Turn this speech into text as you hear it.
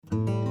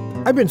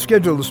I've been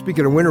scheduled to speak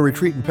at a winter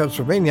retreat in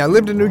Pennsylvania. I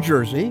lived in New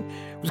Jersey.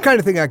 It was the kind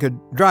of thing I could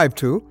drive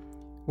to.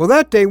 Well,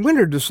 that day,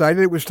 winter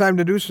decided it was time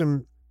to do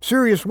some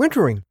serious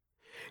wintering.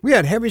 We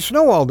had heavy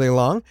snow all day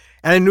long,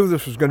 and I knew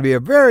this was going to be a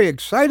very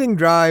exciting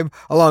drive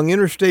along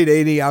Interstate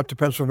 80 out to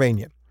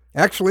Pennsylvania.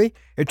 Actually,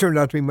 it turned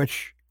out to be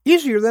much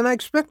easier than I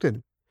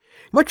expected.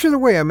 Much of the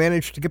way, I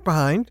managed to get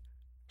behind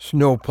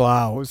snow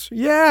plows.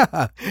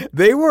 Yeah,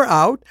 they were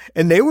out,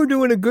 and they were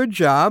doing a good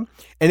job,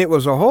 and it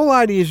was a whole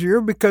lot easier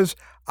because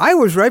I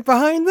was right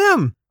behind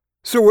them.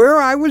 So where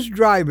I was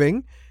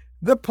driving,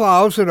 the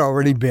plows had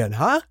already been,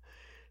 huh?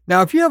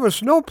 Now, if you have a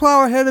snow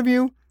plow ahead of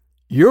you,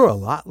 you're a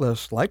lot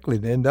less likely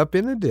to end up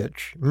in a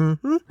ditch.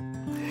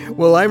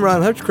 Well, I'm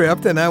Ron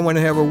Hutchcraft, and I want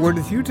to have a word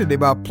with you today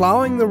about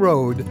plowing the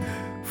road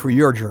for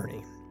your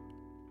journey.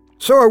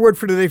 So our word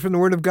for today from the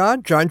Word of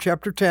God, John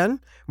chapter 10. I'm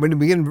going to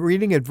begin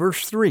reading at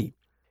verse 3.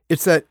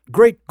 It's that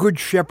great Good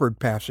Shepherd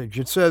passage.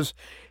 It says,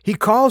 "He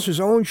calls his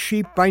own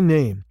sheep by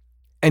name,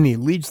 and he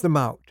leads them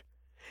out.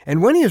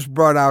 And when he has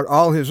brought out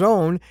all his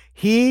own,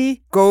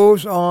 he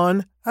goes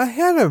on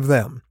ahead of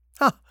them."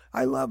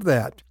 I love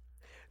that.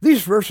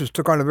 These verses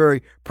took on a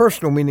very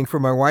personal meaning for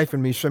my wife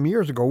and me some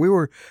years ago. We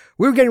were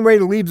getting ready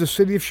to leave the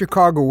city of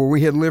Chicago, where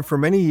we had lived for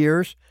many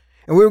years,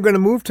 and we were going to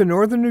move to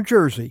northern New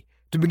Jersey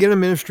to begin a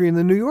ministry in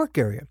the New York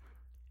area.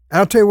 And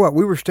I'll tell you what,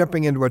 we were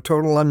stepping into a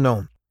total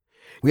unknown.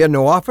 We had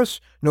no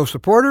office, no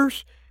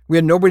supporters, we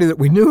had nobody that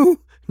we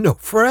knew, no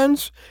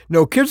friends,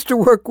 no kids to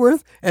work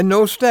with, and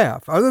no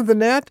staff. Other than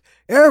that,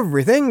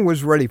 everything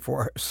was ready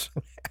for us.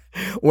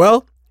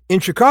 Well, in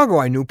Chicago,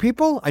 I knew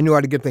people, I knew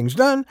how to get things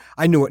done,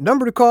 I knew what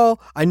number to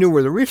call, I knew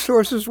where the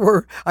resources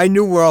were, I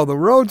knew where all the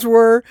roads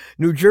were.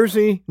 New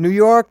Jersey, New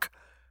York,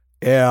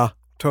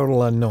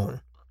 total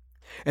unknown.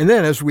 And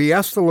then as we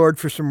asked the Lord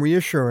for some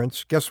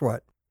reassurance, guess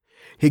what?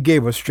 He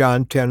gave us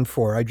John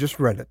 10:4. I just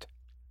read it.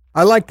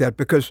 I like that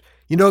because,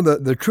 you know,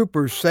 the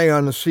troopers say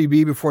on the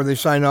CB before they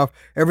sign off,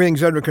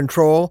 everything's under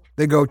control.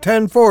 They go,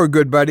 10-4,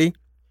 good buddy.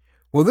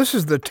 Well, this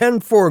is the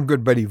 10-4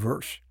 good buddy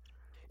verse.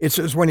 It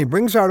says, when he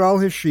brings out all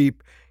his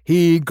sheep,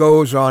 he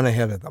goes on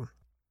ahead of them.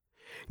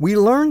 We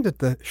learned that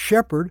the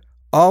shepherd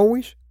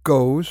always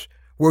goes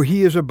where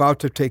he is about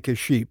to take his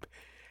sheep.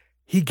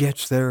 He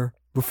gets there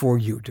before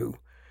you do.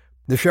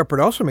 The shepherd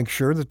also makes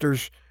sure that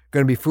there's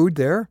going to be food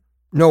there,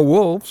 no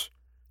wolves,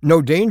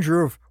 no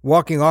danger of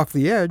walking off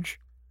the edge.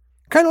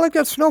 Kind of like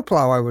that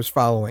snowplow I was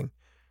following,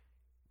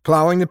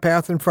 plowing the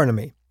path in front of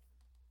me,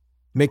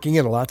 making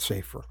it a lot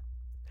safer.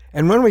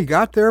 And when we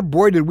got there,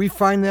 boy, did we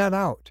find that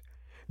out.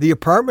 The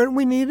apartment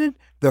we needed,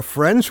 the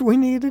friends we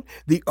needed,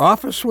 the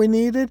office we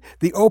needed,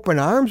 the open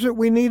arms that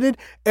we needed,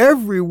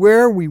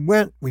 everywhere we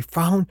went, we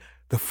found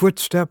the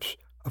footsteps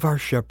of our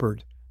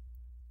shepherd.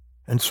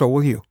 And so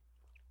will you.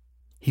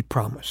 He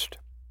promised.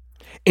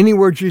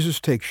 Anywhere Jesus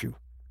takes you,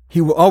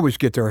 he will always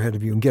get there ahead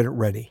of you and get it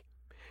ready.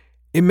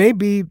 It may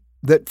be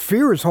that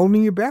fear is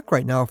holding you back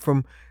right now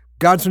from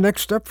God's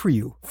next step for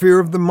you. Fear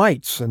of the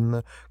mights and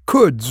the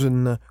coulds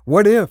and the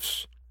what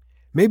ifs.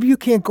 Maybe you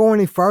can't go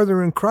any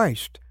farther in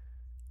Christ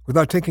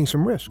without taking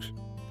some risks.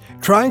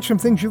 Trying some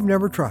things you've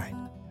never tried,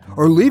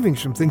 or leaving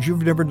some things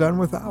you've never done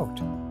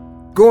without.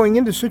 Going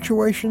into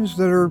situations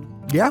that are,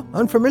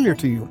 unfamiliar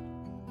to you.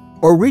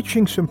 Or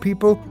reaching some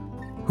people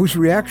whose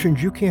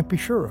reactions you can't be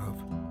sure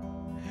of.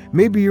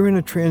 Maybe you're in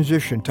a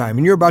transition time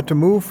and you're about to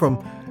move from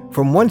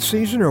one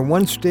season or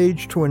one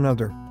stage to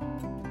another.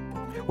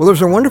 Well,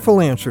 there's a wonderful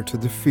answer to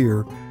the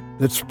fear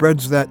that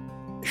spreads that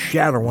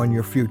shadow on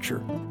your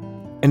future.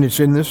 And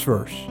it's in this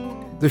verse.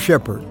 The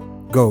shepherd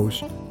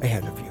goes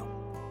ahead of you.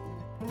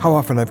 How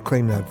often I've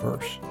claimed that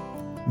verse.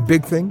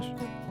 Big things,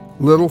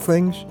 little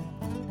things.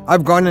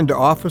 I've gone into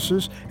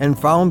offices and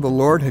found the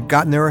Lord had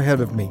gotten there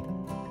ahead of me.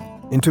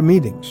 Into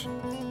meetings,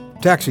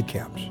 taxi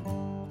cabs,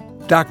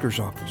 doctor's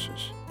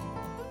offices,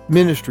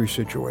 ministry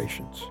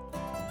situations.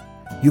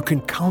 You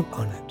can count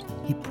on it.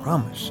 He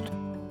promised.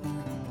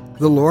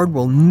 The Lord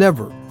will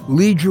never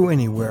lead you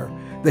anywhere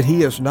that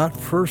he has not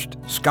first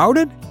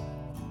scouted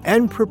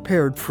and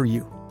prepared for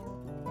you.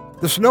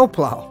 The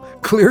snowplow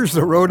clears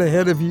the road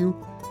ahead of you,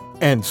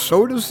 and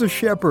so does the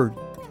shepherd.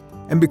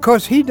 And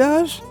because he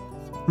does,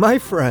 my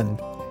friend,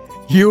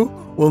 you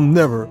will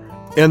never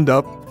end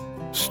up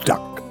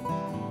stuck.